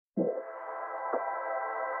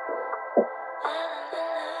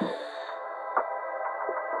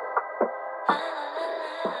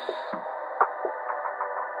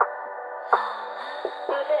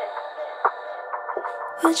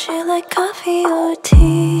Would you like coffee or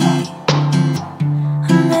tea?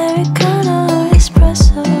 Americano or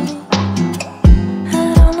espresso?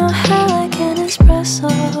 I don't know how I can espresso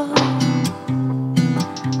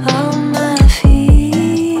all my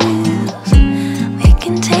feels. We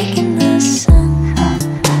can take in the sun.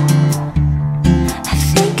 I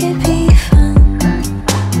think it'd be fun,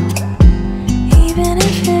 even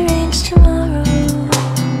if it rains tomorrow.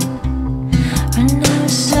 Right now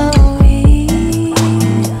it's so real.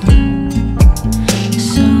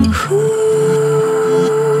 So who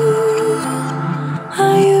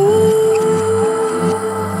are you?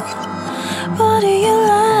 What do you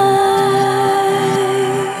like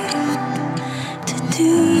to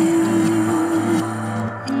do?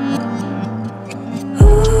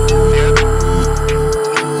 Who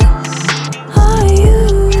are you?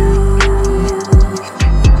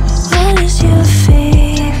 What is your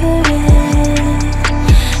favorite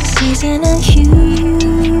season and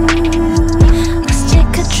hue? Let's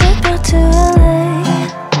take a trip out to LA.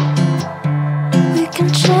 We can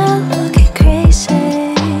chill, we'll get crazy.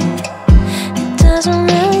 It doesn't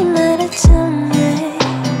really matter to me.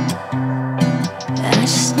 I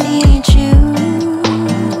just need you.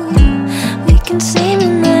 We can see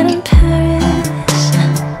midnight in Paris,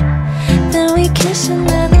 then we kiss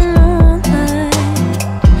under the moonlight,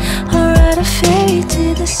 or ride a ferry to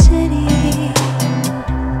the city.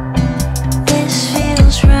 This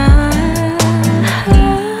feels right.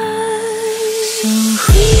 So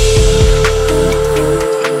who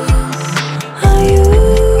are you?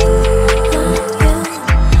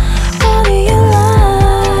 What do you like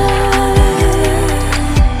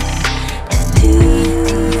to do?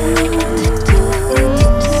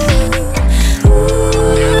 Who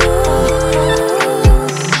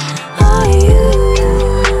are you?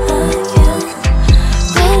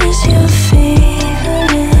 What is your favorite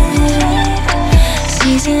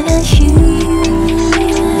season and hue?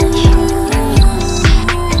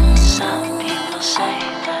 Some people say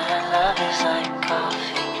that love is like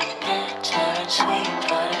coffee, bitter and sweet,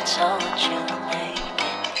 but it's all what you make it.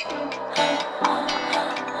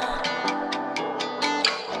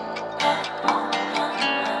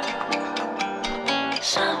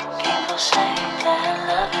 Some people say that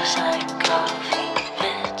love is like coffee,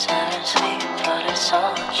 bitter and sweet, but it's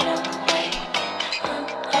all what you make it.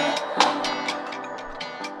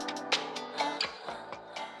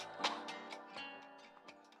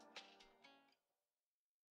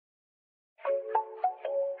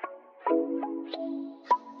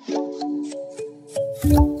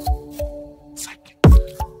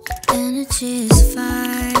 Energy is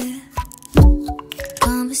fire,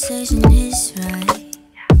 conversation is right.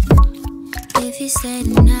 If you stay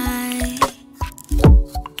tonight,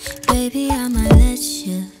 baby, I might let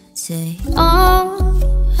you say all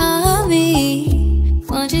of me.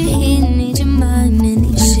 Want you here, need your mind in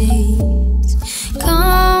these sheets,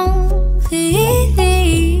 completely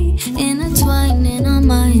intertwined in our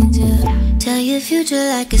minds, yeah. Tell your future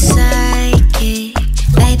like a psychic,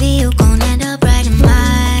 baby, you gon' end up right in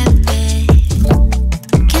my bed.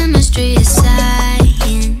 Chemistry is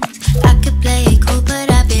science, I could play it cool, but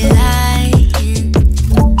I'd be lying.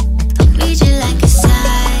 I'll read you like a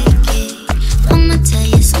psychic, I'ma tell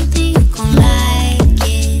you something, you gon' like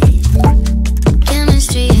it.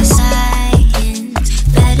 Chemistry is science,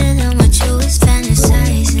 better than what you was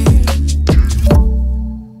fantasizing.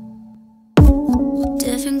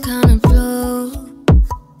 Different kind of blue,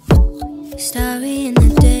 starry in the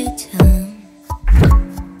daytime.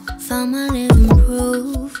 Found my living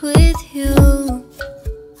proof with you.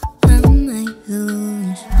 I might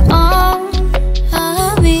lose all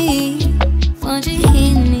of me. Want you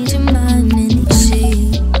here, need your mind in these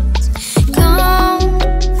sheets,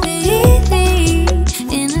 completely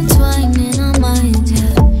intertwined in our minds,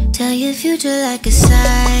 yeah. Tell your future like a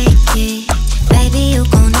psychic, baby, you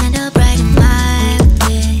gon' end up right in my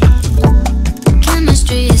bed.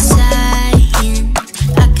 Chemistry is science,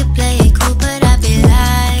 I could play it cool, but I'd be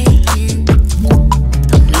lying.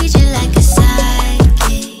 I'll read you like a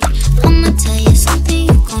psychic, I'ma tell you something,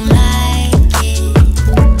 you gon' like it.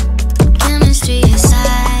 Chemistry is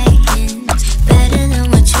science, better than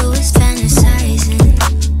what you was fantasizing.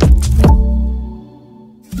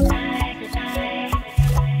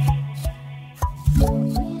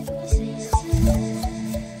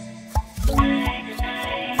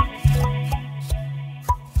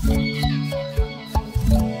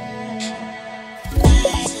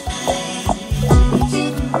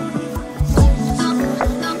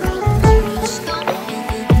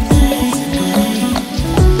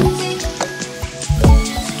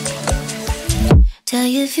 Tell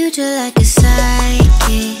your future like a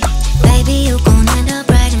psychic, baby, you gon' end up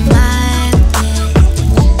right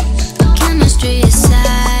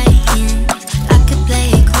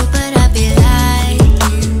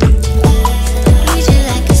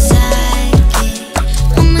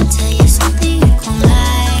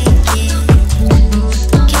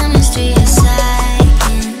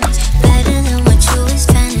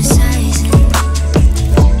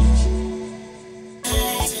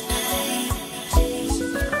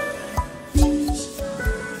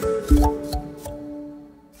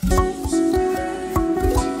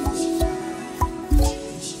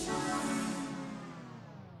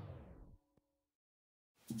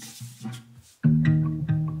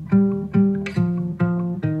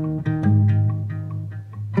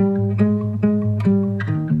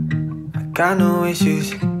got no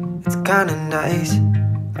issues, it's kinda nice.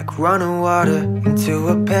 Like running water into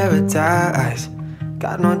a paradise.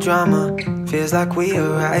 Got no drama, feels like we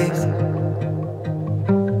arrived.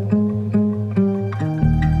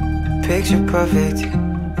 Picture perfect,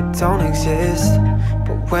 it don't exist.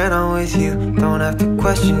 But when I'm with you, don't have to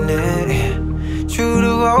question it. True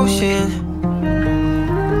devotion.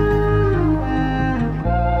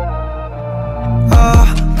 All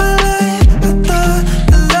my life I thought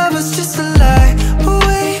that love was just a lie, a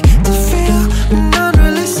way to feel an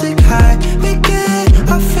unrealistic high. We get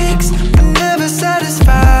our fix, but never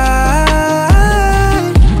satisfied.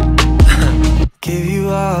 Give you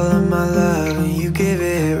all of my love and you give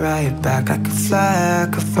it right back. I could fly, I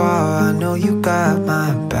could fall, I know you got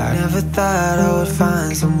my back. Never thought I would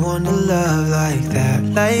find someone to love like that.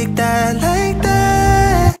 Like that, like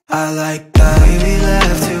that. I like that. We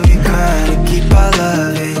laugh till we cry to keep our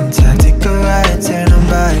love intact. Take a ride, turn them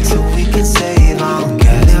back so we can save on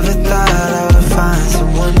gas. Never thought I would find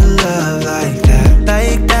someone to love like that.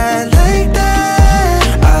 Like that, like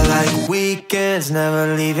that. I like weekends,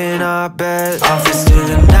 never leaving our bed. Office till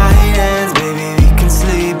the night ends, baby we can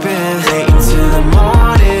sleep in. Late until the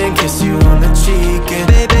morning, kiss you on the cheek. And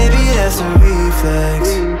baby that's a reflex.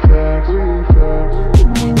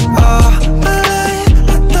 Oh, my life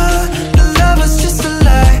I thought that love was just a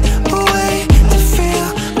lie, a way to feel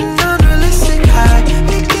an unrealistic high.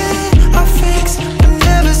 We get our fix, but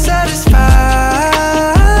never satisfied.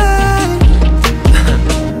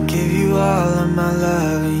 Give you all of my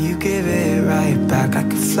love and you give it right back. I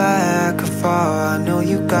could fly, I could fall, I know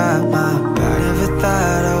you got my back. Never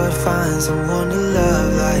thought I would find someone to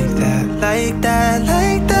love like that. Like that,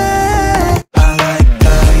 like that. I like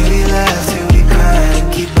that. We laugh till we cry to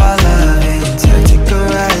keep our love intact. Take a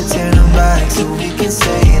ride, turn them back so we can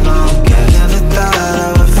save on gas. Never thought I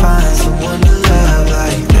would find someone to love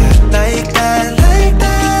like that. Like that, like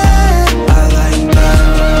that. I like that.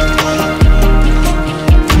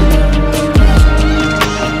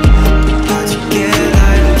 How'd you get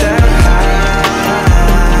like that high?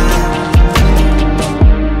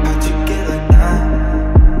 How'd you get like that?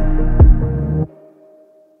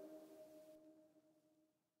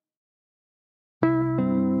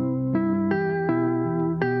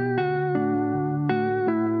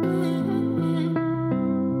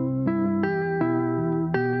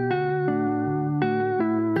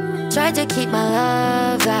 Tried to keep my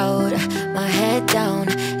love out, my head down.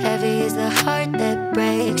 Heavy is the heart that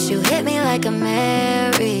breaks. You hit me like a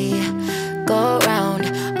merry go round.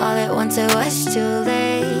 All at once it was too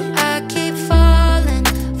late. I keep falling,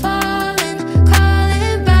 falling,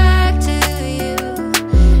 crawling back to you.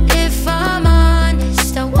 If I'm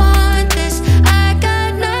honest, I want this. I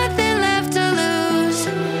got nothing left to lose.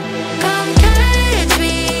 Come catch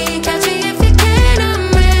me if you can. I'm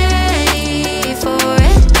ready for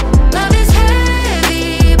it. Love is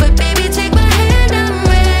heavy, but baby take my hand. I'm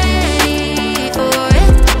ready for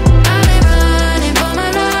it. I've been running for my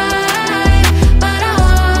life, but I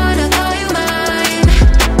wanna call you mine.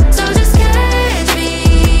 So just catch me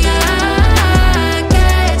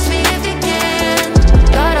if you can.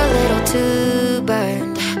 Got a little too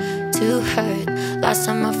burned, too hurt. Last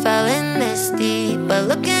time I fell in this deep, but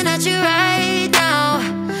looking at you right now,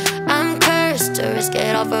 I'm cursed to risk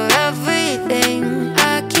it all for everything.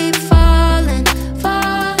 I keep falling,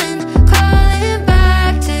 falling, crawling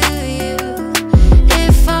back to you.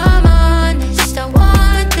 If I'm honest, I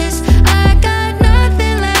want this. I got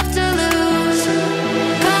nothing left to lose.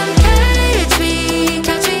 Come catch me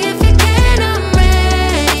if you can. I'm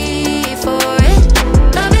ready for it.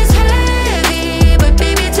 Love is heavy, but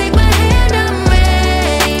baby take my hand. I'm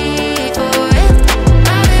ready for it.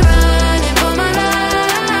 I've been running for my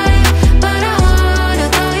life, but I wanna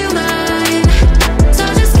call you mine. So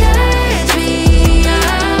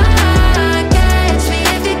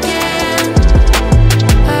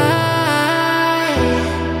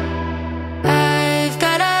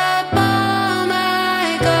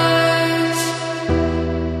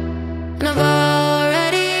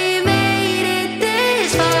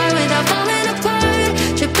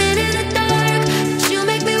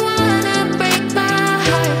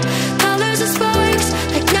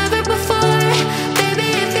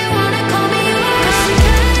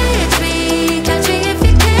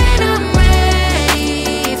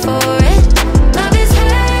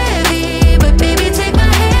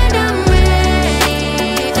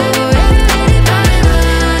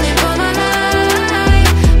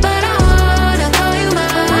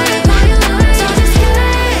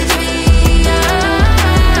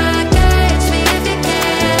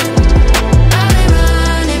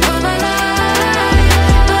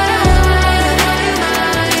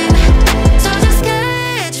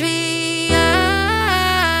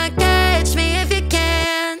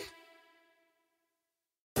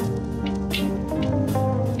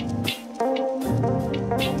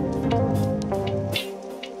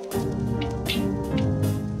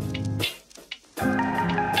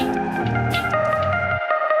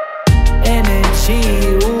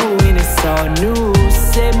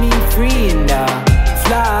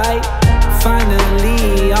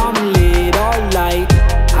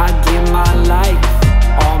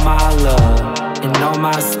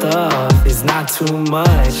too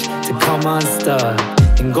much to come unstuck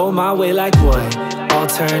and go my way like what? All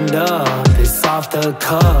turned up, it's off the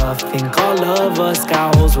cuff. Think all of us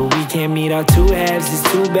got holes where we can't meet our two halves,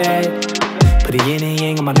 it's too bad. Put a yin and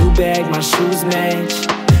yang on my new bag, my shoes match.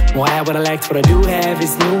 Won't add what I lacked, what I do have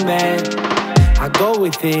is new mad. I go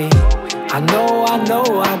with it, I know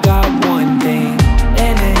I got one thing.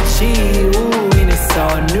 Energy, ooh, and it's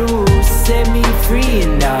all new. Set me free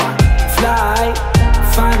and I fly.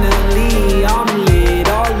 Finally, I'm lit,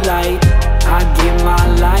 all light. I give my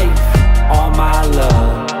life, all my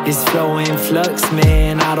love. It's flowing flux,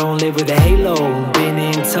 man, I don't live with a halo. Been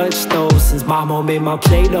in touch though, since mama made my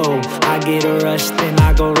Play-Doh. I get a rush, then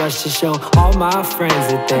I go rush to show all my friends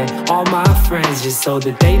that they're all my friends, just so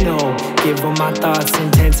that they know. Give them my thoughts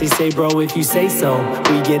intense, they say bro if you say so.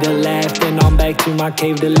 We get a laugh, then I'm back to my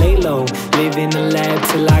cave to lay low. Live in the lab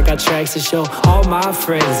till I got tracks to show all my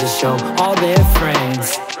friends, to show all their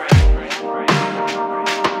friends.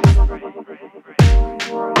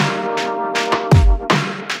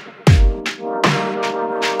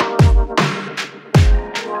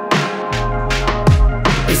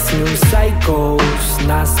 New cycles,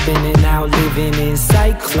 not spinning out, living in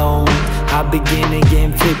cyclone. I begin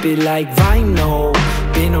again, flip it like vinyl.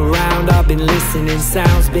 Been around, I've been listening,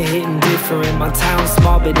 sounds been hitting different. My town's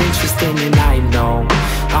small but interesting, and I know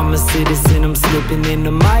I'm a citizen, I'm slipping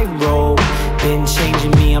into my role. Been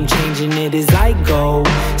changing me, I'm changing it as I go.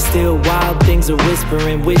 Still wild things are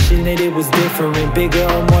whispering, wishing that it was different, bigger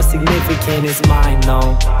or more significant. It's mine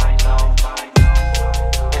though.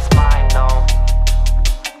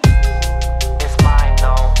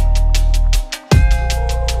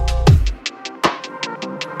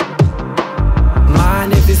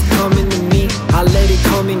 If it's coming to me, I let it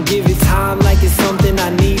come and give it time like it's something I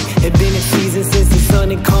need. It been a season since the sun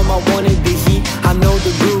had come, I wanted the heat. I know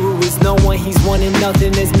the guru is no one, he's wanting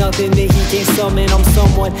nothing. There's nothing that he can't summon. I'm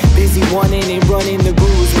someone busy wanting and running, the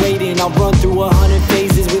guru's waiting. I'll run through 100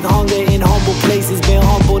 phases with hunger in humble places. Been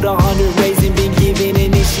humbled 100 ways and been given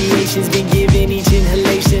initiations. Been given each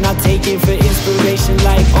inhalation, I take it for inspiration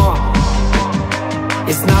like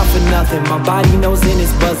it's not for nothing, my body knows and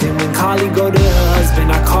it's buzzing. When Carly go to her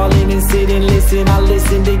husband, I call in and sit and listen. I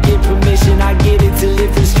listen to get permission, I get it to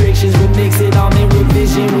lift restrictions. We mix it all in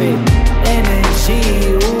revision with energy,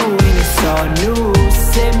 ooh, and it's all new.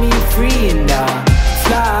 Set me free and I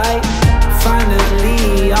fly.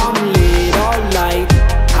 Finally, I'm lit, all light.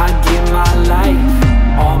 I give my life,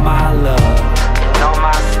 all my love. And all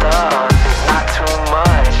my stuff, it's not too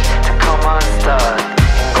much to come unstuck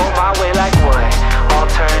and go my way like what? All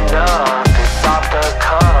turned up, it's off the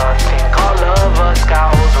cuff. Think all of us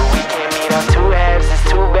got holes where we can't meet our two halves, it's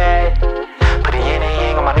too bad. Put a yin and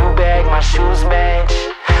yang on my new bag, my shoes match.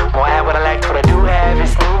 Won't add what I lacked, what I do have,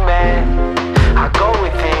 it's new man. I go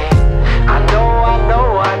with it, I know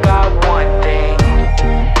I got one thing.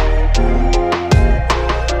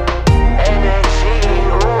 Energy,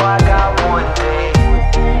 ooh, I got one thing.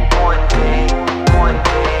 One thing, one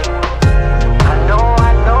thing. I know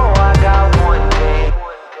I got one thing.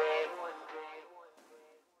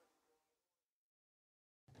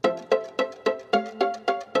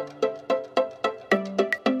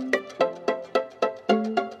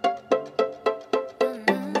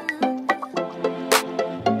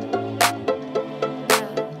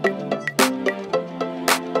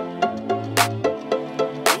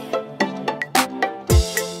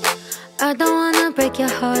 I don't wanna break your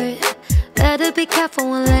heart. Better be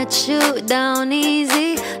careful and let you down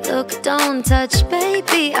easy. Look, don't touch,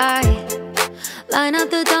 baby. I line up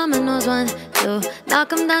the dominoes, 1, 2. Knock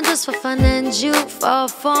them down just for fun and you fall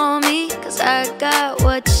for me. Cause I got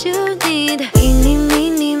what you need. Eeny,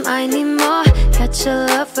 meeny, miny, more. Catch a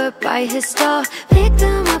lover by his door. Pick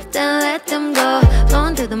them up, then let them go.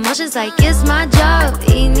 Going through the motions like it's my job.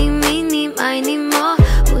 Eeny, meeny, miny, more.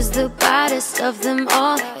 Who's the baddest of them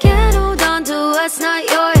all? Can't hold on to what's not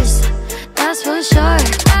yours, that's for sure.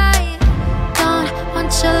 I don't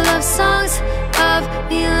want your love songs of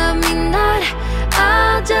me, love me not.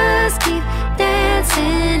 I'll just keep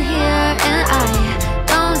dancing here. And I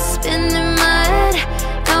don't spin in my head,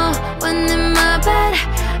 no one in my bed.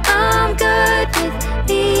 I'm good with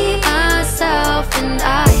me, myself, and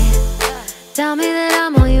I. Tell me that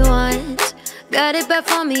I'm all you want. Got it back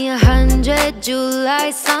for me 100.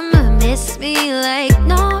 July, summer, miss me like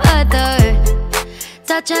no other.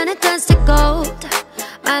 Touch and it turns to gold.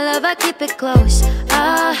 My love, I keep it close.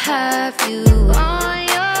 I'll have you on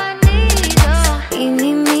your knees. Oh.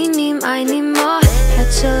 Eeny, meeny, miny, more.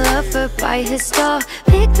 Catch a lover by his door.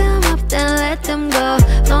 Pick them up, then let them go.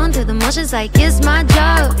 Going through the motions like it's my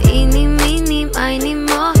job. Eeny, meeny, miny,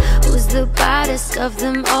 more. Who's the baddest of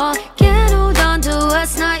them all? Can't hold on don't do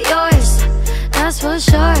what's not yours, that's for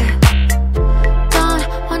sure. Don't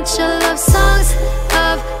want your love songs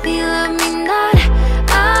of me, love me not.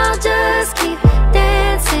 I'll just keep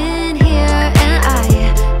dancing here, and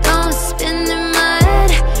I don't spin in my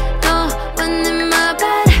head, no one in my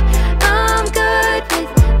bed. I'm good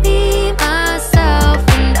with me, myself,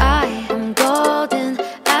 and I am golden.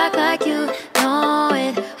 Act like you know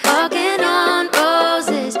it. Walking on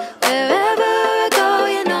roses, wherever I go,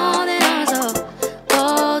 you know that I'm so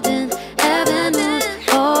golden. Heaven moves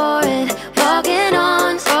for it. Walking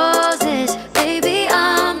on roses, baby,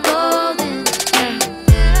 I'm golden.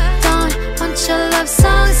 Don't want your love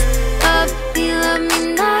songs of me, love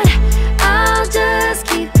me not. I'll just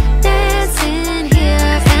keep dancing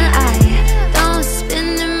here, and I don't spin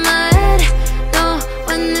in my head, no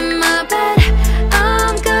one in my bed.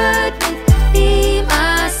 I'm good with me,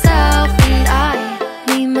 myself, and I.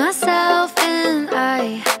 Me, myself, and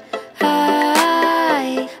I.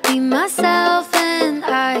 Me, myself, and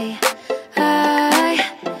I.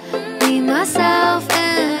 Me, myself,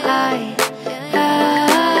 and I.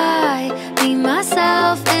 Me,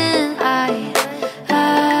 myself, and I.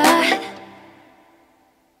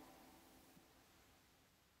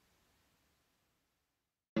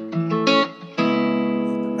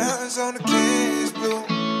 Mountains on the kids blue.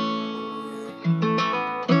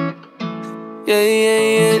 Yeah, yeah,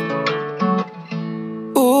 yeah.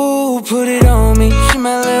 Ooh, put it on me. She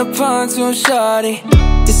my little pontoon shawty.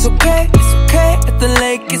 It's okay at the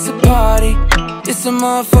lake, it's a party. It's a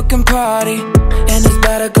motherfucking party, and it's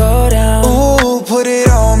about to go down. Ooh, put it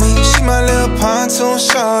on me. She my little pontoon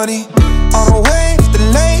shorty. On the way to the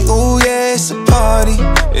lake, ooh yeah, it's a party.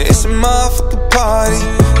 It's a motherfucking party,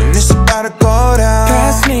 and it's about to go down.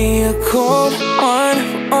 Pass me a cold one,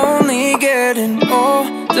 we're only getting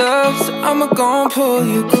older, so I'ma gon' pull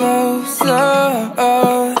you closer,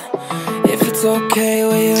 if it's okay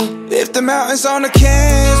with you. If the mountains on the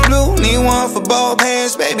cans blue, need one for both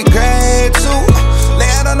hands, baby, grab two. Lay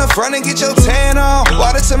out on the front and get your tan on.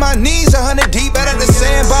 Water to my knees, 100 deep out of the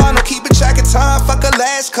sandbar. No keeping track of time, fuck a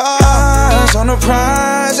last call. Eyes on the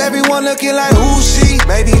prize, everyone looking like who's she?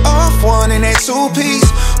 Baby, off one in that two-piece.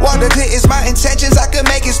 Water pit is my intentions, I can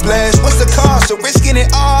make it splash. What's the cost of risking it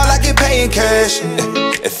all? I can pay in cash.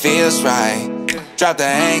 It feels right. Drop the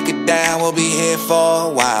anchor down, we'll be here for a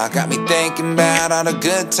while. Got me thinking about all the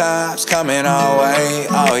good times coming our way,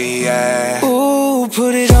 oh yeah. Ooh,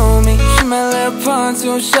 put it on me. She my little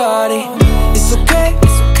pontoon shawty. It's okay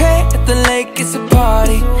at the lake, it's a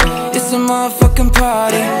party. It's a motherfucking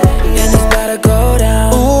party, and it's about to go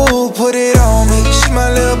down. Ooh, put it on me. She my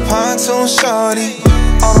little pontoon shorty.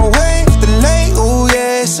 On the way to the lake, ooh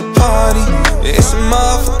yeah, it's a party. It's a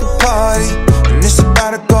motherfucking party, and it's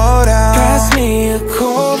about to go down. Pass me a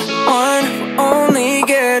cold one, we're only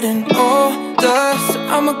getting older, so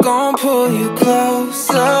I'ma gon' pull you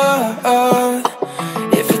closer,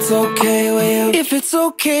 if it's okay with you. If it's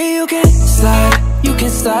okay, you can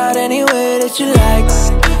slide any way that you like.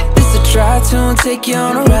 This a try to take you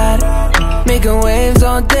on a ride, making waves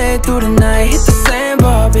all day through the night. Hit the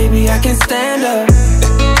sandbar, baby, I can stand up.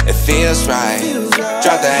 It feels right.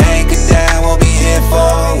 Drop the anchor down, we'll be here for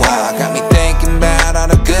a while. Got me thinking about all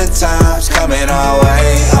the good times coming our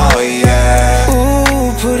way, oh yeah.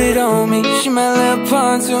 Ooh, put it on me. She my little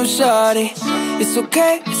pontoon shawty. It's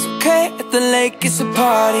okay at the lake, it's a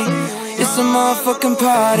party. It's a motherfucking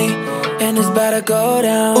party, and it's about to go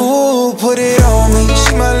down. Ooh, put it on me.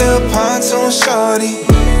 She my little pontoon shorty.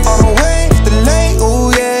 On the way to the lake,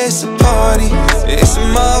 ooh yeah, it's a party. It's a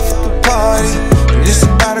motherfucking party, and it's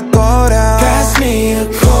about to go down. Pass me a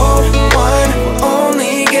cold one, we're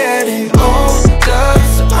only getting older,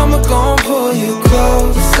 so I'ma gon' pull you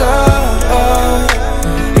closer,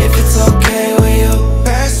 if it's okay with you.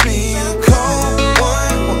 Pass me a cold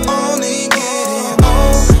one, we're only getting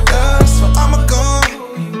older, so I'ma go.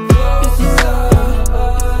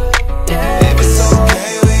 If it's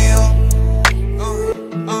okay with you.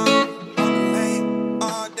 On the lake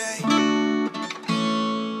all day,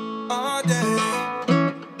 all day.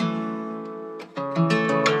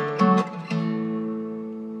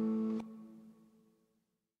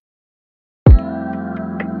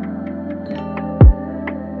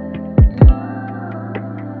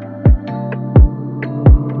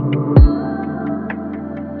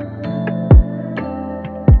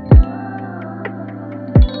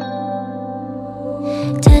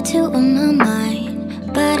 Tattoo on my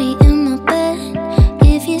mind, body in my bed.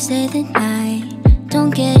 If you stay the night,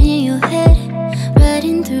 don't get in your head.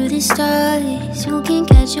 Riding through the stars, you can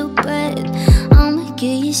catch your breath. I'ma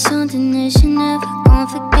give you something that you never gon'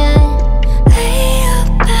 forget. Lay your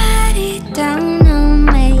body down, I'll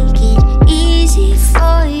make it easy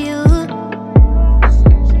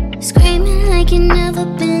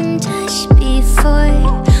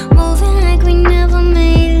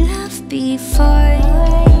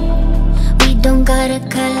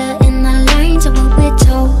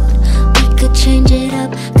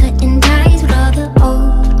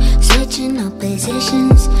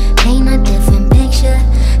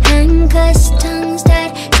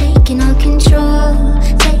taking all control,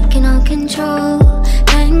 taking all control.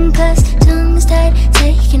 Handcuffs, tongues tied,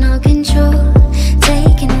 taking all control,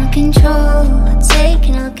 taking all control,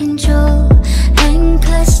 taking all control.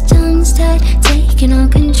 Handcuffs, tongues tied, taking all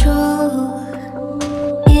control.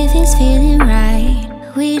 If it's feeling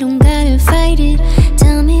right, we don't gotta fight it.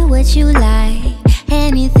 Tell me what you like,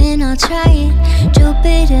 anything, I'll try it.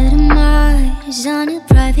 Jupiter to Mars on a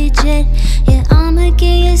private jet. Yeah, I'ma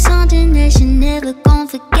give you something that you're never gon'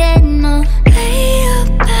 forget. No, lay your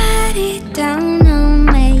body down, I'll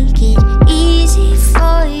make it easy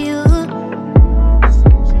for you.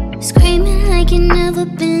 Screaming like you've never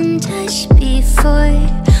been touched before,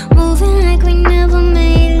 moving like we never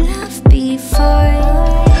made love before.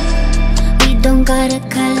 We don't got a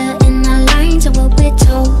color in our lines of what we're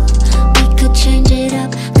told. We could change it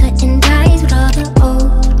up, cutting ties with all the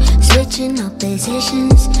old, switching up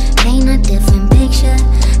positions, paint a different picture.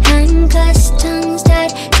 Handcuffs, tongues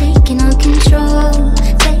tied, taking all control,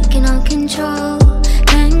 taking all control.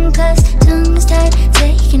 Handcuffs, tongues tied,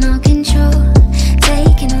 taking all control,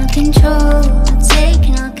 taking all control,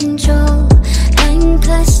 taking all control.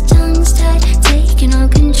 Handcuffs, tongues tied, taking all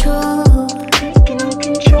control, taking all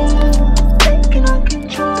control, taking all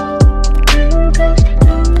control. Handcuffs,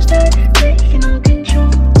 tongues tied, taking all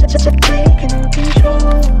control, taking all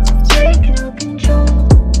control, taking all control.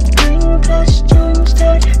 Handcuffs, tongues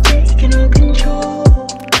tied, taking all control.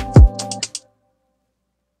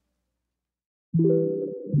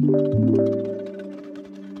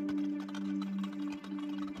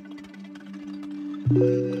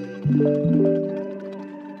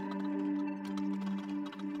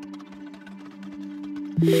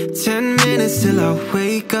 10 minutes till I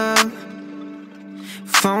wake up.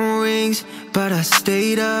 Phone rings, but I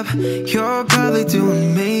stayed up. You're probably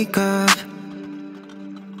doing makeup.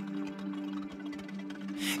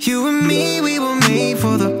 You and me, we were made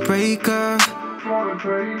for the breakup.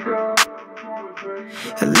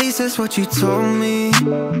 At least that's what you told me.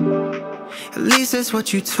 At least that's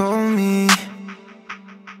what you told me.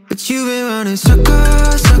 But you've been running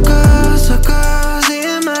circles, circles, circles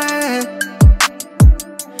in my head.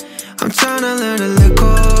 I'm tryna learn to let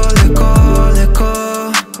go, let go, let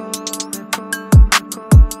go.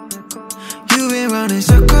 You've been running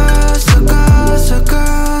circles, circles,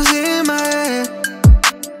 circles in my head.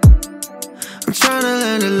 I'm tryna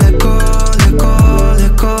learn to let go, let go,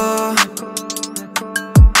 let go.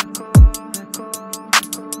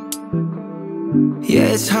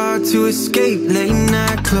 Yeah, it's hard to escape late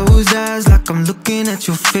night, closed eyes, like I'm looking at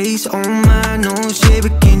your face. Oh my, no shade,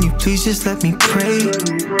 but can you please just let me pray?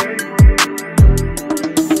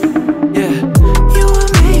 Yeah, you were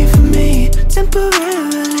made for me,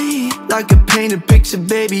 temporarily. Like a painted picture,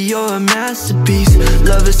 baby, you're a masterpiece.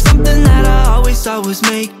 Love is something that I always thought was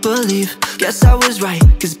make-believe. Guess I was right,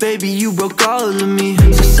 cause baby, you broke all of me.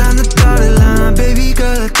 So sign the dotted line, baby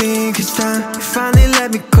girl, I think it's time. You finally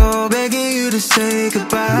let me go, begging you to say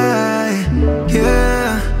goodbye.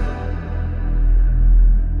 Yeah.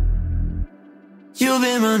 You've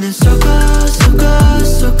been running circles,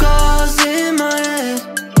 circles, circles in my head.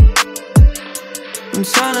 I'm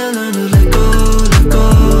tryna learn to let go, let go,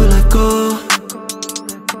 let go.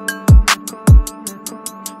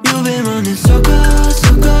 You've been running circles,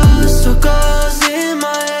 circles, circles in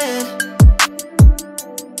my head.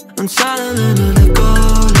 I'm tryna learn to let go,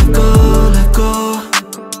 let go, let go.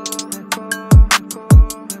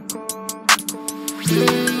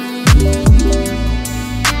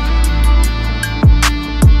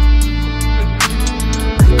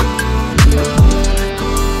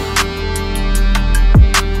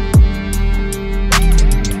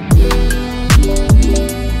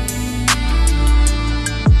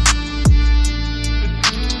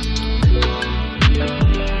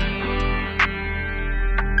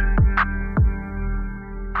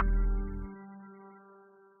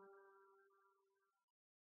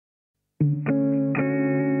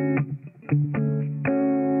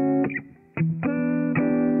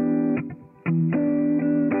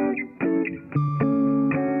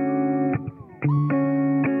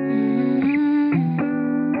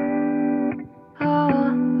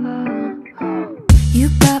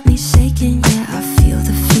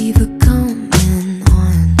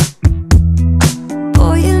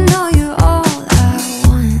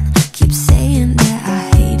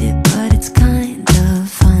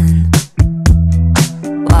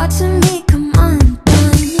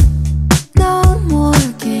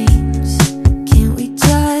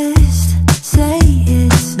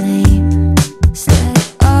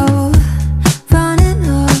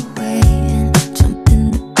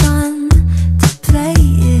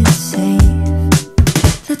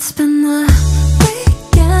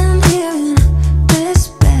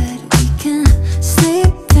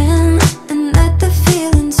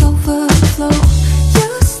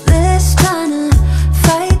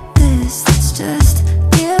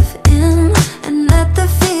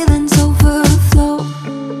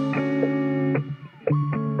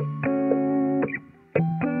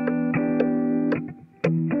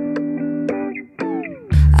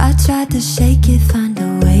 shake it, find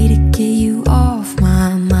a way to get you off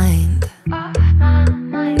my mind.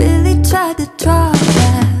 Really tried to draw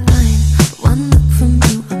that line, but one look from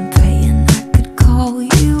you, I'm praying I could call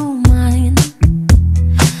you mine.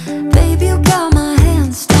 Baby, you got my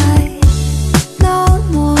hands tied. No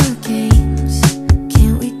more games.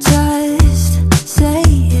 Can't we just say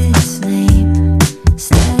its name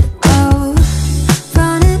instead of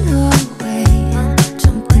running away and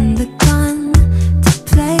jumping the gun to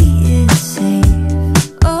play it safe?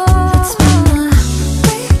 Oh, it's been a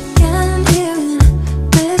weekend here in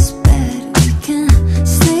this bed we can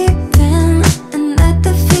sleep in and let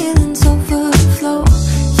the feelings overflow.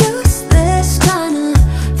 Useless trying to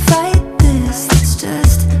fight this. Let's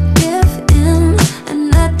just give in and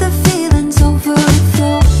let the feelings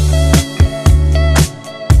overflow.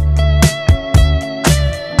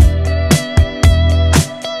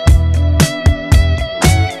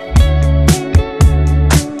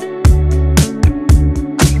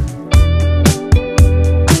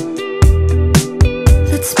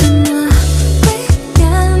 Let's spend a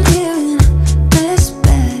weekend here in this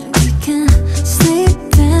bed we can sleep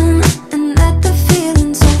in and let the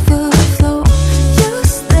feelings overflow.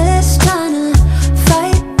 Useless trying to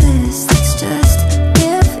fight this. Let's just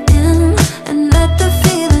give in and let the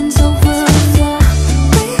feelings overflow.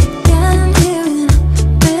 Weekend here in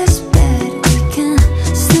this bed we can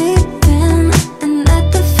sleep in and let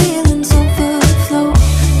the feelings overflow.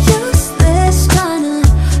 Useless trying to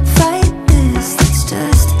fight this. Let's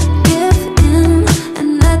just give in and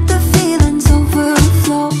let the feelings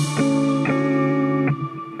overflow.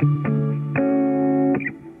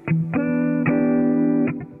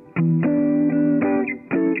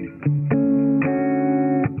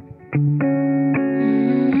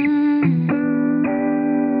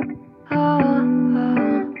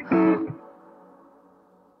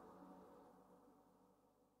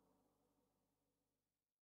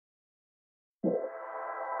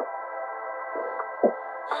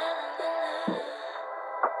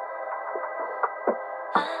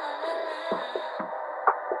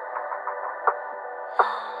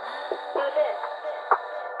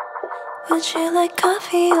 Would you like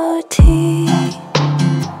coffee or tea?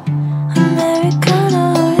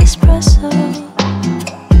 Americano or espresso?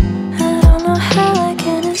 I don't know how I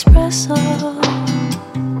can espresso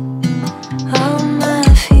all my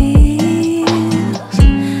feels.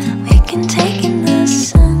 We can take in the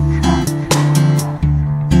sun.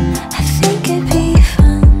 I think it'd be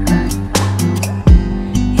fun,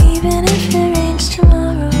 even if it rains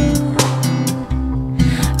tomorrow.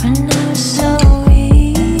 Right now it's so weird.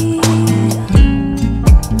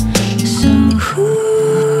 So who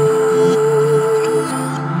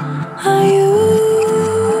are you?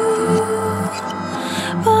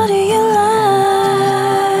 What do you like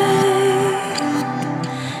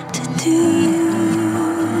to do?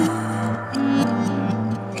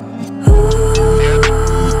 Who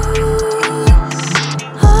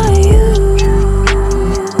are you?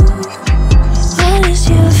 What is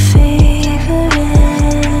your favorite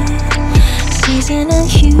season and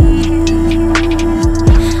hue?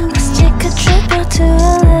 Let's take a trip out to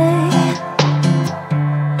LA.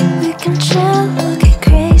 We can chill, we'll get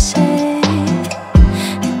crazy.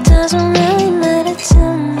 It doesn't really matter to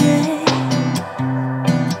me.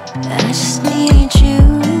 I just need you.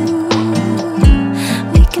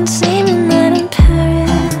 We can see midnight in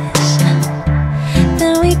Paris,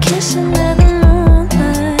 then we kiss under the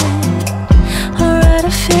moonlight, or ride a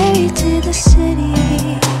ferry to the city.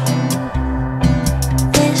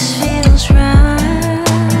 This feels right.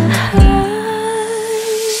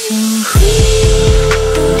 So who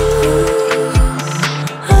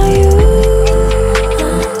are you?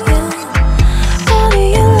 What do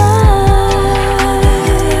you like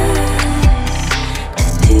to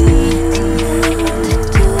do?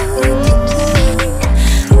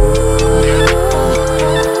 Who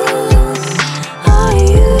are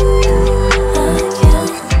you?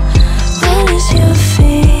 What is your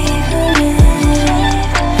favorite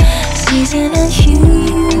season and hue?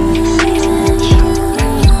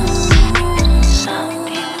 Some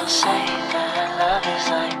people say that love is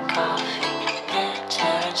like coffee,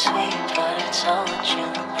 bitter and sweet, but it's all what you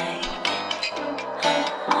make it.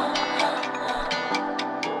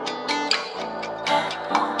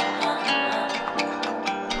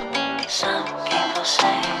 Some people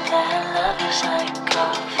say that love is like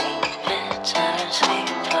coffee, bitter and sweet,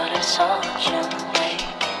 but it's all what you make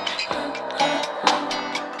it.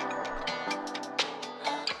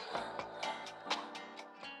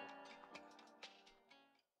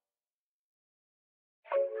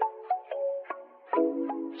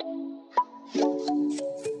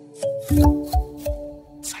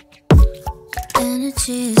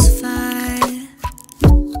 Chemistry is fire.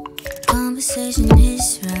 Conversation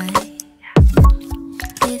is right.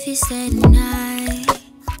 If you stay tonight,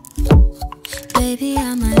 baby,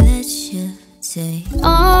 I might let you say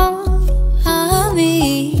all of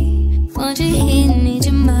me. Want you here, need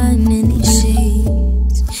your mind in these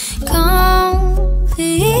sheets.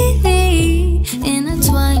 Completely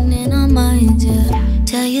intertwined in our minds, yeah.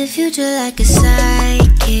 Tell your future like a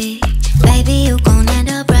psychic. Baby, you gon' end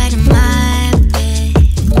up right in my bed.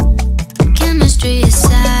 Chemistry is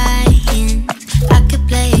science. I could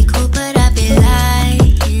play it cool, but I'd be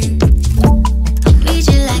lying. Read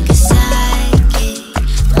you like a psychic.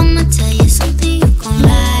 I'ma tell you something, you gon'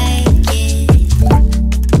 like it.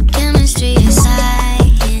 Chemistry is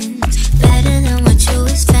science. Better than what you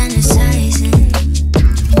was fantasizing.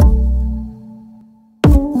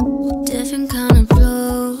 Different kind of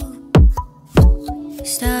blue.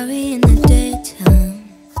 Starry in the daytime.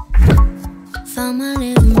 Found my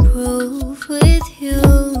living proof with you.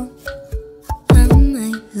 I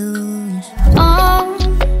might lose all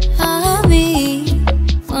of me.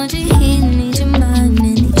 Want you here, need your mind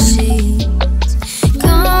in these sheets.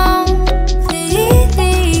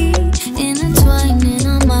 Completely intertwined in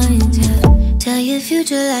our minds, yeah. Tell your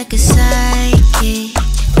future like a psychic.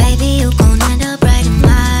 Baby, you gon' end up right in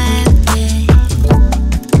my bed.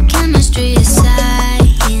 Chemistry is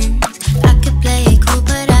science. I could play it cool,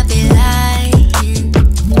 but I'd be lying.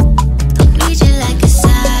 Read you like a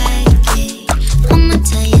psychic. I'ma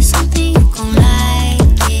tell you something, you gon' like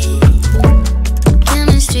it.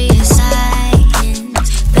 Chemistry is science.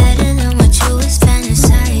 Better than what you was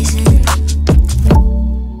fantasizing.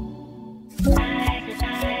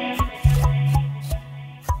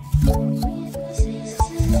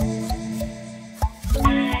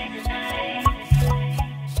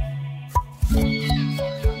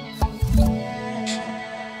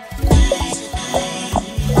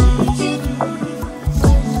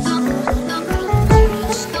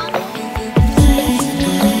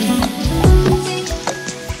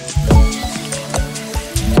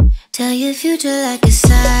 Tell your future like a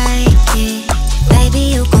psychic. Baby,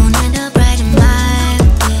 you gon' end up right in my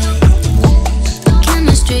bed.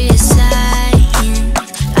 Chemistry is science.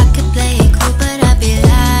 I could play it cool, but I'd be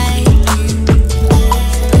lying.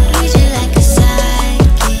 Read you like a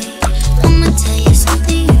psychic. I'ma tell you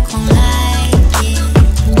something, you gon' like it.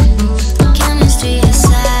 Chemistry is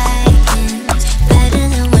science. Better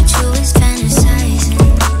than what you was fantasizing.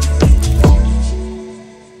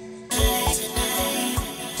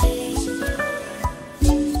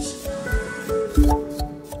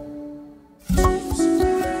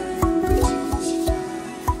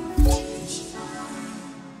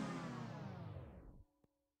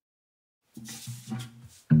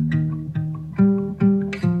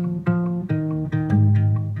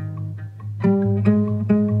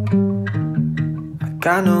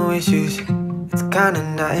 Got no issues, it's kinda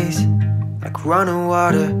nice. Like running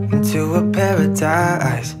water into a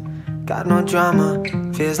paradise. Got no drama,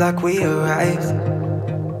 feels like we arrived.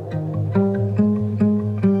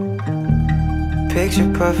 Picture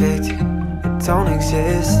perfect, it don't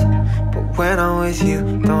exist. But when I'm with you,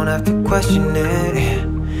 don't have to question it.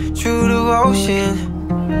 True devotion.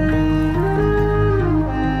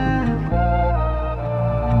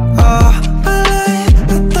 Oh, my life,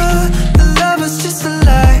 I thought the love was just a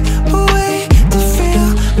lie. A way to feel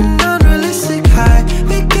an unrealistic high.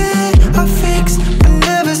 We get our fix, but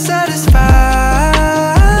never satisfied.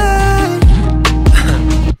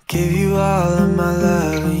 Give you all of my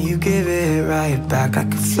love and you give it right back. I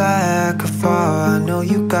could fly, I could fall, I know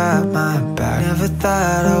you got my back. Never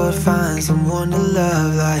thought I would find someone to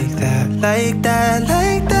love like that. Like that,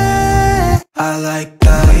 like that. I like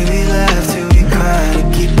that. Way we laugh till we cry to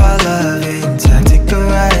keep our love intact. Take a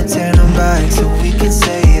ride, turn them back so we can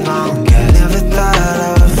save on gas. Never thought I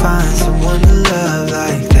would find someone to love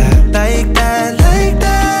like that. Like that, like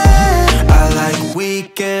that. I like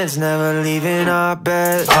weekends, never leaving our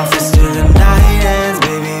bed. Office till the night ends,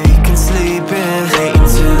 baby, we can sleep in. Late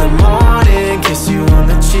until the morning, kiss you on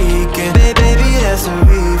the cheek. And baby, that's a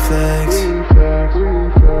reflex.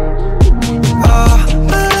 Oh,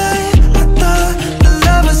 my life, I thought the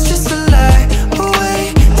love was just a lie. A way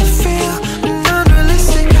to feel an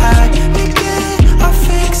unrealistic high. We get our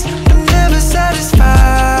fix, but never satisfied.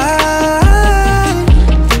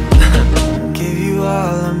 Give you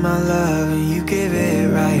all of my love and you give it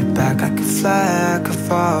right back. I could fly, I could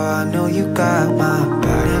fall, I know you got my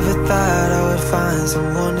back. Never thought I would find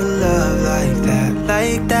someone to love like that.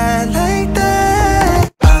 Like that, like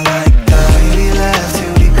that. I like that.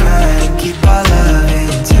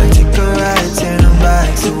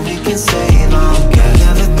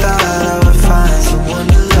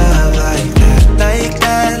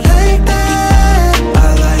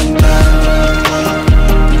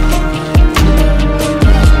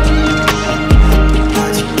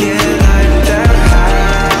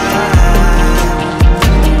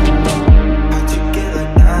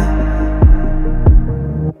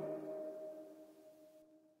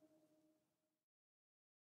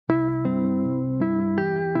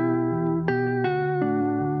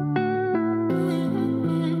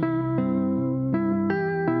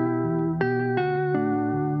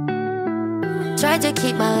 tried to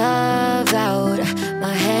keep my love out,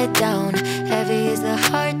 my head down. Heavy is the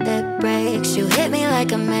heart that breaks. You hit me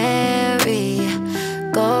like a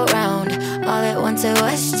merry-go-round. All at once it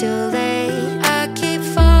was too late. I keep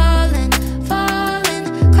falling,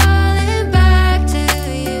 falling, crawling back to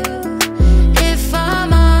you. If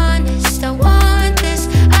I'm honest, I want this.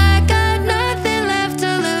 I got nothing left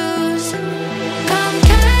to lose. Come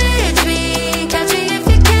catch me if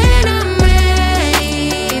you can. I'm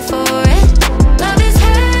ready for it. Love is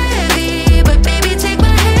heavy, but baby take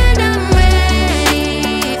my hand. I'm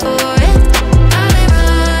ready for it. I've been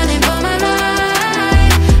running for my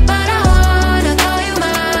life, but I wanna call you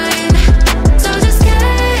mine. So just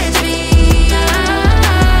catch me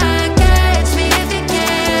if you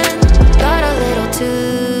can. Got a little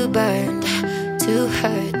too burned, too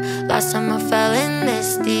hurt. Last time I fell in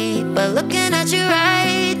this deep, but looking at you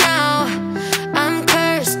right now, I'm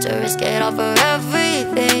cursed to risk it all for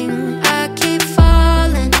everything. I keep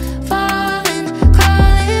falling, falling,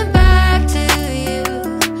 crawling back to you.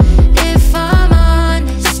 If I'm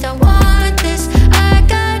honest, I want this. I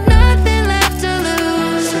got nothing left to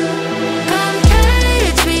lose. Come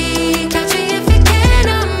catch me if you can.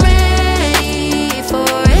 I'm ready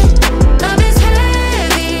for it. Love is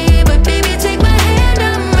heavy, but baby take my hand.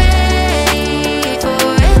 I'm ready for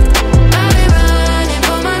it. I've been running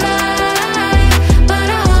for my life, but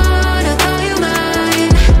I wanna call you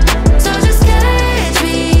mine. So just catch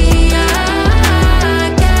me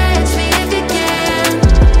if you can.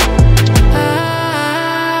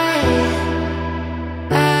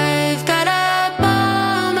 I've got up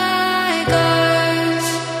all my guards,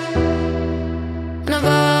 and I've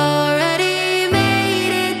already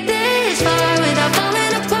made it this far without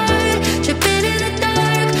falling apart, tripping in the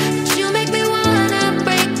dark. But you make me wanna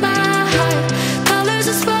break my heart. Colors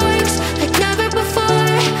and sparks like never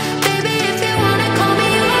before. Baby, if you wanna call me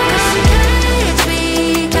yours,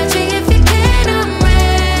 catch me if you can. I'm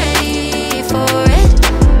ready for it.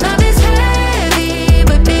 Love is heavy,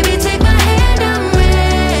 but baby take my hand. I'm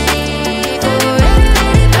ready for it.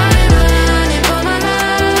 I've been running for my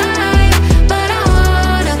life, but I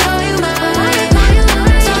wanna call you mine.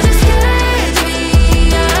 So just catch me if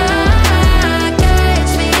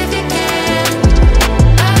you can.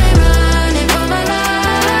 I've been running for my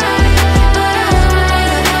life, but I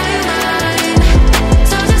wanna call you mine.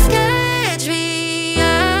 So just catch me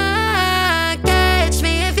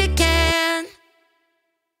if you can.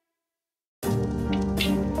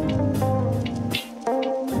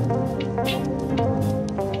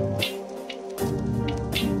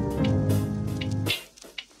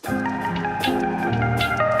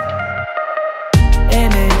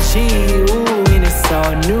 Energy, ooh, and it's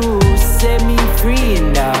all new. Set me free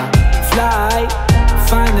and I fly.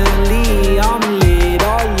 Finally, I'm lit,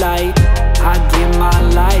 all light. I give my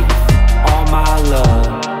life, all my love,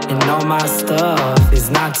 and all my stuff. It's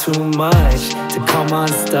not too much to come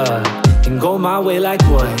unstuck and go my way like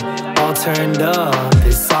what? All turned up,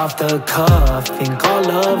 it's off the cuff. Think all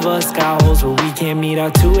of us got holes where we can't meet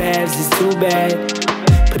our two halves. It's too bad.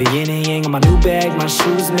 Put a yin and yang on my new bag, my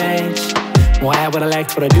shoes match. Won't have what I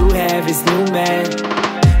lacked, what I do have is new, man.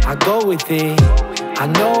 I go with it. I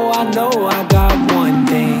know I got one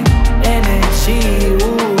thing. Energy,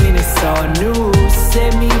 ooh, and it's all new.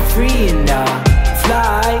 Set me free and I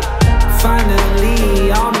fly.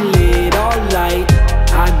 Finally, I'm lit, all light.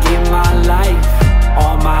 I give my life,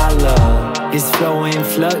 all my love. It's flowing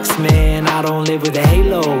flux, man, I don't live with a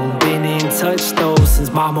halo. Been in touch though,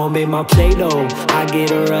 since mama made my Play-Doh. I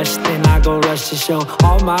get a rush, then I go rush to show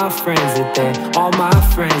all my friends that they're all my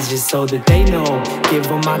friends, just so that they know. Give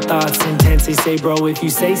them my thoughts intense, they say bro if you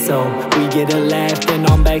say so. We get a laugh, then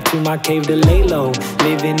I'm back to my cave to lay low.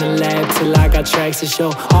 Live in the lab till I got tracks to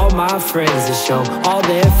show all my friends, to show all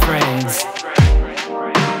their friends.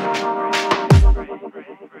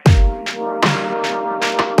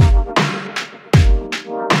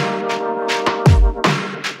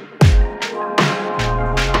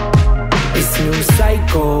 New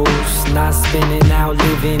cycles, not spinning out,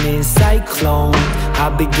 living in cyclone. I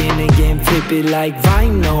begin again, flip it like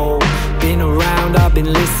vinyl. Been around, I've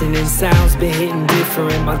been listening, sounds been hitting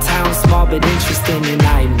different. My town's small but interesting, and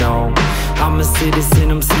I know I'm a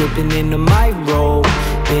citizen, I'm slipping into my role.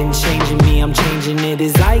 Been changing me, I'm changing it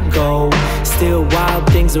as I go. Still wild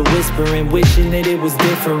things are whispering, wishing that it was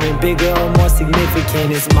different, bigger or more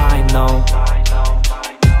significant. It's mine though.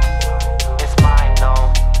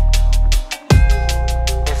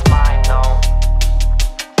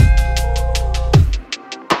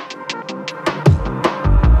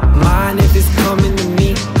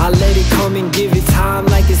 And give it time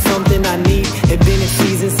like it's something I need. It been a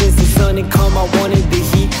season since the sun had come, I wanted the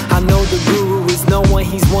heat. I know the guru is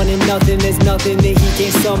wanting nothing, there's nothing that he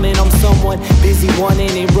can't summon. I'm someone busy wanting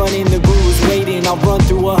and running, the guru's waiting. I'll run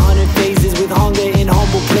through 100 phases with hunger in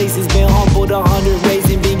humble places. Been humbled 100 ways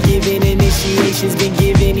and been given initiations. Been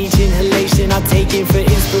given each inhalation I take in for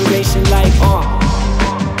inspiration like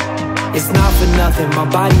it's not for nothing, my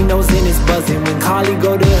body knows and it's buzzing. When Carly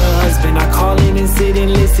go to her husband, I call in and sit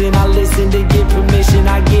and listen. I listen to get permission,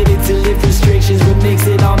 I get it to lift restrictions. We mix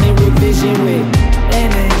it all in revision with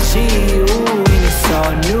energy, ooh, and it's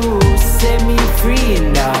all new. Set me free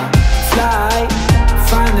and I fly.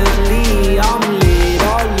 Finally, I'm lit,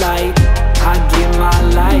 all light. I give my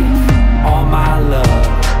life, all my love,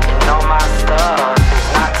 and all my stuff.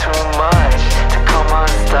 It's not too much to come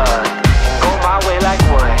unstuck and go my way like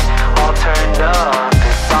what? All turned up,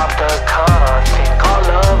 it's off the cuff. Think all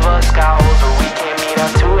of us got holes, but we can't meet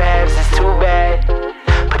our two halves, it's too bad.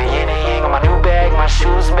 Put a yin and yang on my new bag, my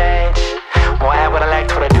shoes match. Won't have what I like,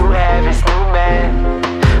 what I do have, it's new man.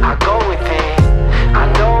 I go with it, I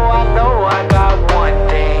know I got one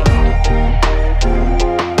thing.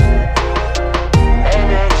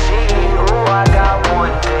 Energy, ooh, I got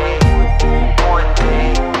one thing. One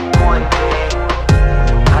thing, one thing.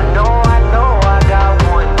 I know I got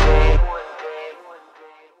one thing.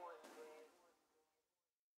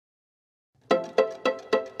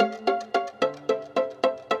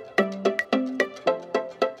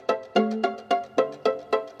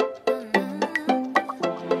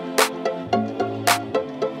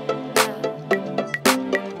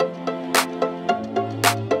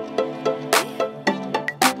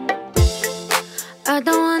 I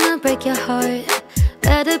don't wanna break your heart.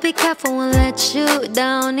 Better be careful and let you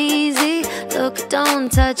down easy. Look, don't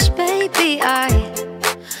touch, baby. I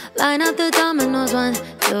line up the dominoes, 1,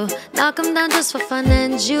 2. Knock them down just for fun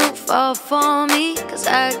and you fall for me. Cause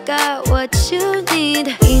I got what you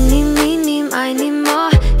need. Eeny, meeny, miny,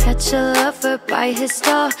 more. Catch a lover by his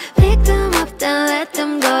door. Pick them up, then let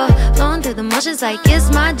them go. Going through the motions like it's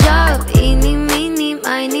my job. Eeny, meeny,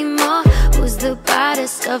 miny, more. Who's the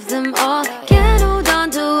baddest of them all? Can't hold on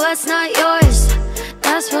to what's not yours,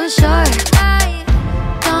 that's for sure. I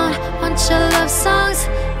don't want your love songs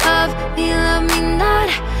of me, love me not.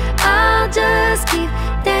 I'll just keep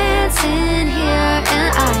dancing here,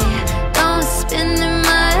 and I don't spin in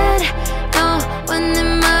my head, no one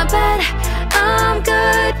in my bed. I'm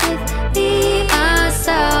good with me,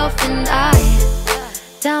 myself, and I.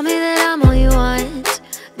 Tell me that I'm all you want.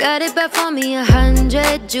 Got it back for me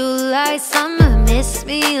 100. July, summer, miss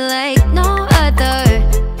me like no other.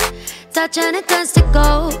 Touch and it turns to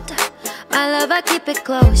gold. My love, I keep it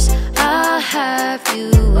close. I'll have you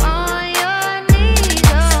on your knees.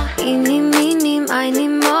 Oh. Eeny, meeny, miny,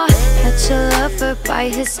 more. Catch a lover by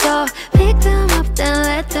his door. Pick them up, then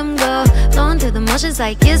let them go. Going through the motions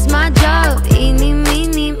like it's my job. Eeny,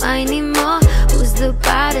 meeny, miny, more. Who's the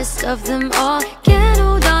baddest of them all? Can't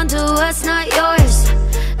hold on to what's not yours,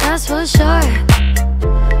 that's for sure.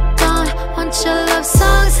 Don't want your love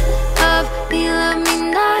songs of me, love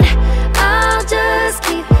me not. I'll just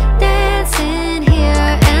keep dancing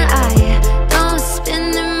here, and I don't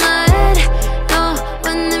spin in my head, no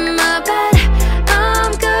one in my bed.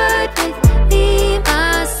 I'm good with me,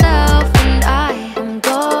 myself, and I am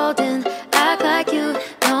golden. Act like you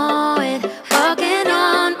know it. Walking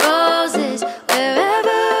on roses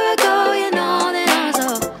wherever I go, you know that I'm so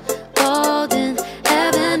golden.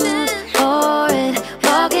 Avenues for it.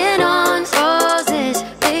 Walking on roses,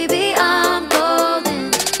 baby, I'm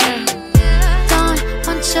golden. Don't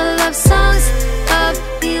want your love songs of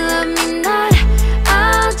me, love me not.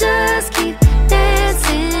 I'll just keep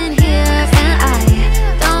dancing here, and I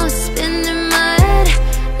don't spin in my head,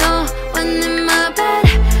 no one in my bed.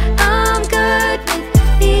 I'm good with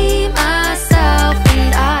me, myself,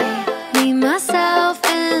 and I. Me, myself,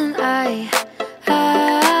 and I.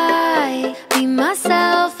 Me,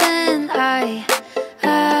 myself, and I.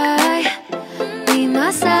 Me,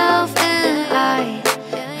 myself, and I.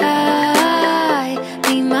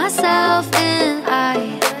 Me, myself, and I.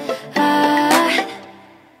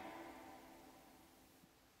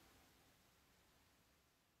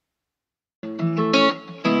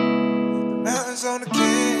 Mountains on the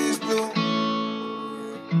kids blue.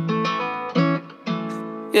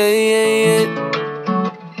 Yeah.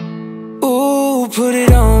 Ooh, put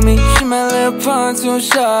it on me. She my little pontoon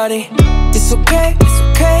shawty. It's okay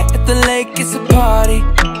at the lake, it's a party.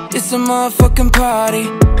 It's a motherfucking party,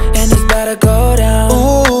 and it's about to go down.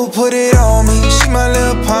 Ooh, put it on me. She my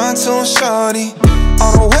little pontoon shorty.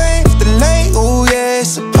 On the way to the lake, ooh yeah,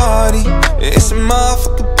 it's a party. It's a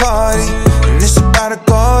motherfucking party, and it's about to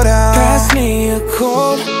go down. Pass me a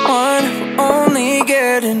cold one, we're only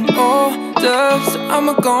getting older. does,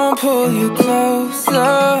 I'ma gon' pull you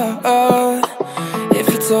closer. If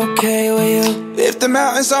it's okay with you. If the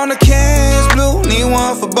mountains on the cans blue, need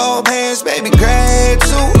one for both hands, baby, grab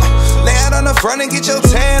two. Lay out on the front and get your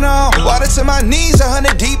tan on. Water to my knees,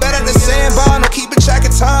 100 deep out of the sandbar. No keeping track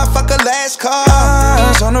of time, fuck a last call.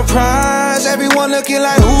 Eyes on the prize, everyone looking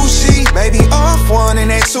like who's she? Baby, off one in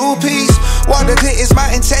that two-piece. Water clear is my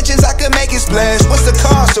intentions, I could make it splash. What's the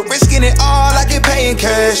cost of risking it all? I can pay in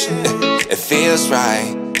cash. It feels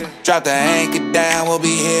right. Drop the anchor down, we'll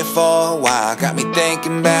be here for a while. Got me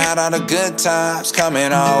thinking about all the good times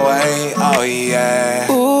coming our way, oh yeah.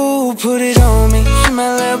 Ooh, put it on me, she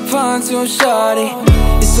my little pontoon shawty.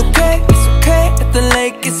 It's okay, at the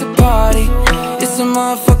lake it's a party. It's a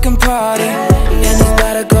motherfucking party, and it's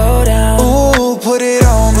about to go down. Ooh, put it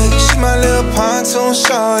on me, she my little pontoon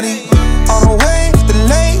shawty. On the way to the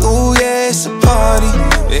lake, ooh yeah, it's a party.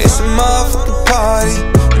 It's a motherfucking party,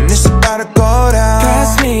 and it's about to go down.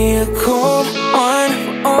 Pass me a cold one,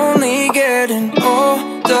 we're only getting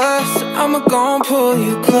older, so I'ma gon' pull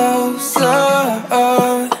you closer.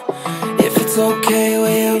 If it's okay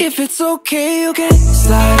with you. If it's okay, you can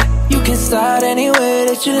slide. You can slide anywhere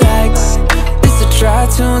that you like. It's a try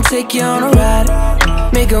to take you on a ride.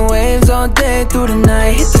 Making waves all day through the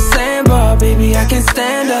night. Hit the sandbar, baby, I can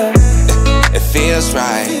stand up. It feels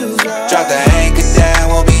right. Drop the anchor down,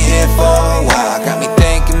 we'll be here for a while. Got me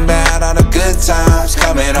thinking about all the good times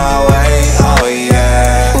coming our way, oh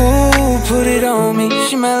yeah. Ooh, put it on me,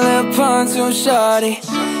 she my little pontoon shawty.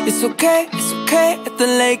 It's okay, at the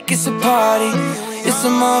lake it's a party. It's a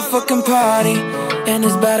motherfucking party, and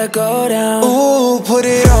it's about to go down. Ooh, put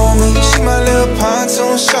it on me, she my little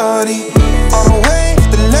pontoon shawty. On the way to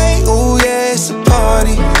the lake, ooh yeah, it's a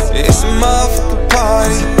party. It's a motherfucking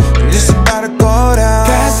party, and it's about to go down.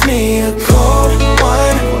 Pass me a cold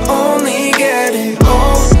one, we're only getting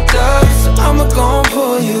older, so I'ma gon'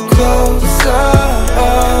 pull you closer.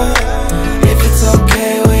 If it's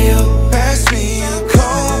okay with you. Pass me a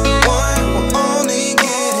cold one, we're only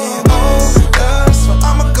getting older, so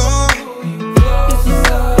I'ma go.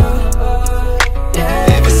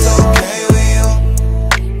 If it's okay with you.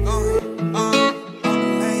 All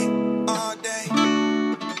day,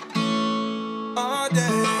 all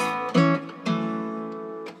day.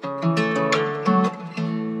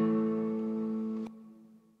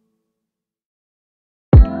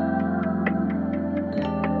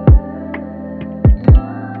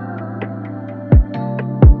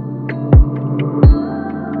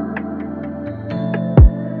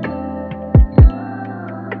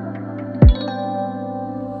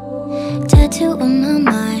 Tattoo on my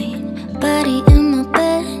mind, body in my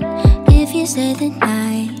bed. If you say the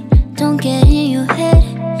night, don't get in your head.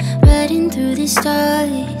 Riding through the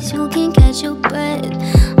stars, you can catch your breath.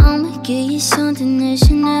 I'ma give you something that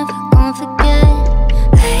you never gon' forget.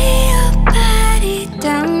 Lay your body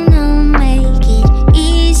down, I'll make it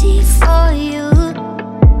easy for you.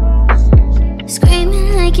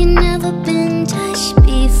 Screaming like you never been touched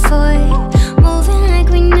before. Moving like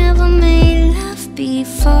we never made love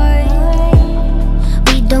before.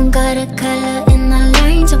 We don't got a color in the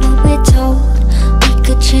lines of what we're told. We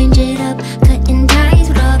could change it up, cutting ties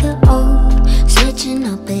with all the old. Switching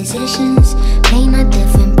up positions, paint a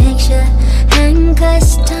different picture.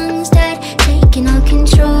 Handcuffs, tongues that taking all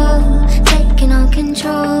control, taking all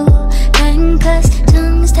control. Handcuffs,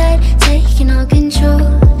 tongues that taking all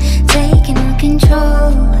control, taking all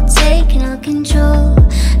control, taking all control.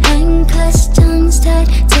 Handcuffs, tongues that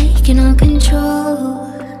taking all control.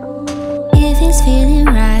 If it's feeling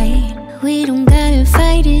right, we don't gotta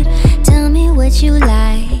fight it. Tell me what you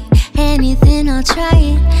like, anything I'll try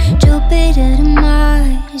it. Jupiter to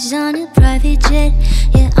Mars on a private jet.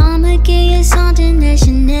 Yeah, I'ma give you something that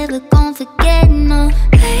you never gon' forget. No,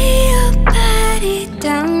 lay your body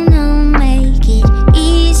down, I'll make it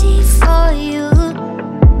easy for you.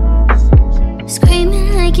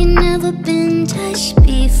 Screaming like you never been touched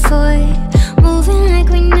before. Moving like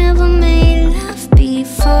we never made love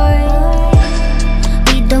before.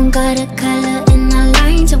 We don't got a color in our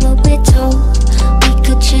lines of what we're told. We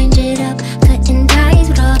could change it up, cutting ties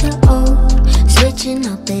with all the old. Switching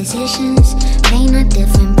up positions, paint a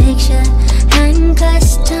different picture.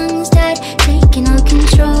 Handcuffs, tongues that taking all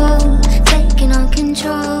control, taking all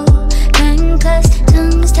control. Handcuffs,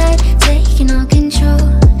 tongues that taking all control,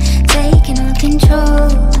 taking all control,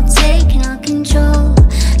 taking all control.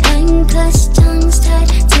 Handcuffs, tongues that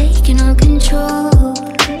taking all control,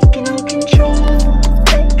 taking all control,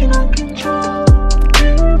 taking all control.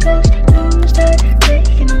 Handcuffs, tongues that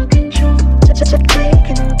taking all control,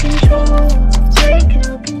 taking all control, taking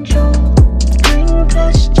all control.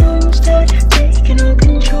 Handcuffs, tongues that taking all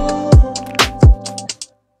control.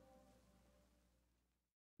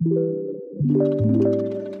 Ten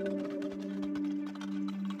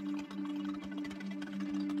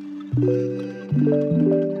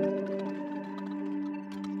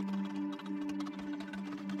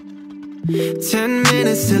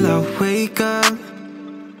minutes till I wake up.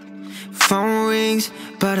 Phone rings,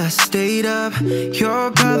 but I stayed up. You're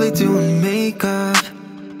probably doing makeup.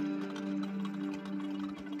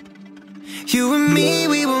 You and me,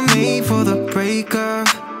 we were made for the breakup.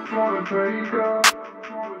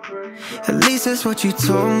 At least that's what you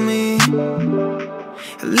told me.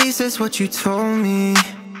 At least that's what you told me.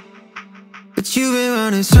 But you've been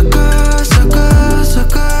running circles, circles,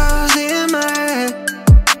 circles in my head.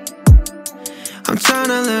 I'm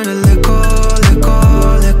tryna learn to let go, let go,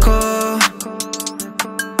 let go.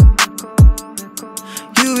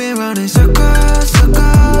 You've been running circles,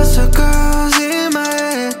 circles, circles in my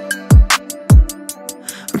head.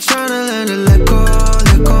 I'm tryna learn to let go,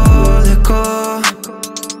 let go, let go.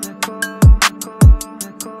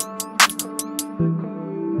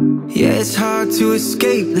 Yeah, it's hard to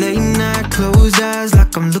escape late night, closed eyes,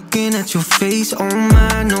 like I'm looking at your face. Oh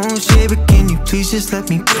my, no shade, but can you please just let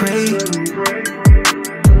me pray?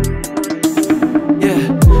 Yeah,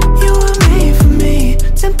 you were made for me,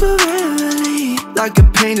 temporarily. Like a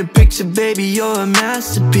painted picture, baby, you're a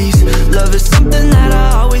masterpiece. Love is something that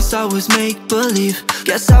I always thought was make-believe.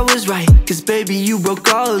 Guess I was right, cause baby, you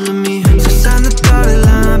broke all of me. So sign the dotted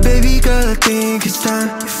line, baby girl, I think it's time.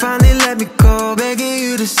 You finally let me go, begging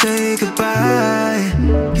you to say goodbye.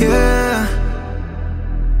 Yeah.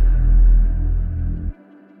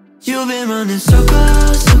 You've been running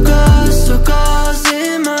circles, circles, circles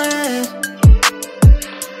in my head.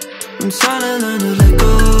 I'm tryna learn to let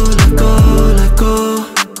go, let go, let go.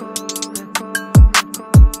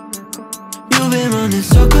 You've been running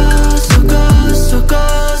circles, circles,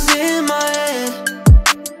 circles in my head.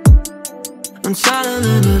 I'm tryna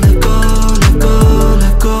learn to let go, let go,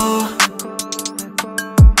 let go.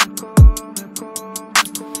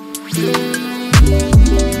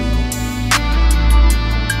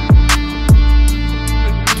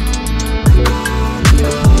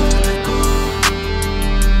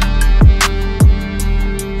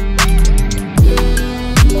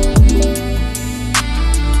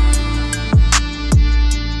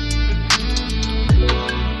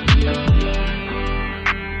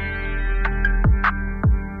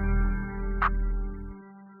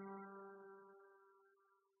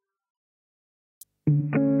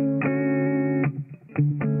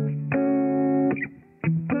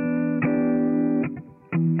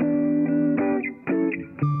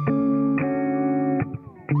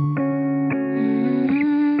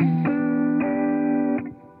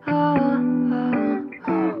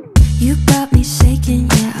 You got me shaking,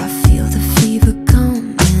 yeah, I feel the fever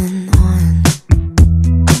coming on.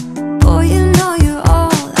 Boy, you know you're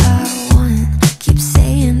all I want. Keep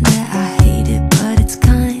saying that I hate it, but it's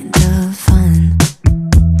kind of fun.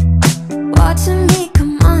 Watching me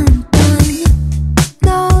come undone.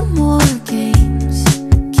 No more games.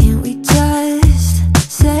 Can't we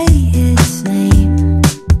just say its name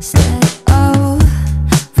instead of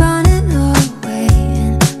running away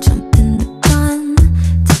and jumping the gun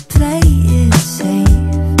to play it safe?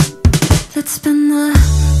 Let's spend the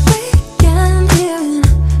weekend here in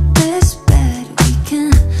this bed we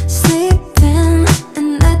can sleep in and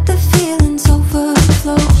let the feelings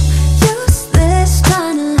overflow. Useless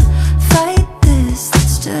trying to fight this.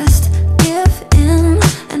 Let's just give in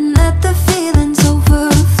and let the feelings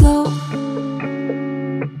overflow.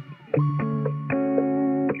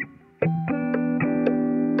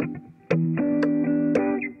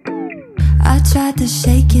 I tried to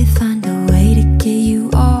shake it, find a way to get you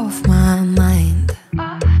off my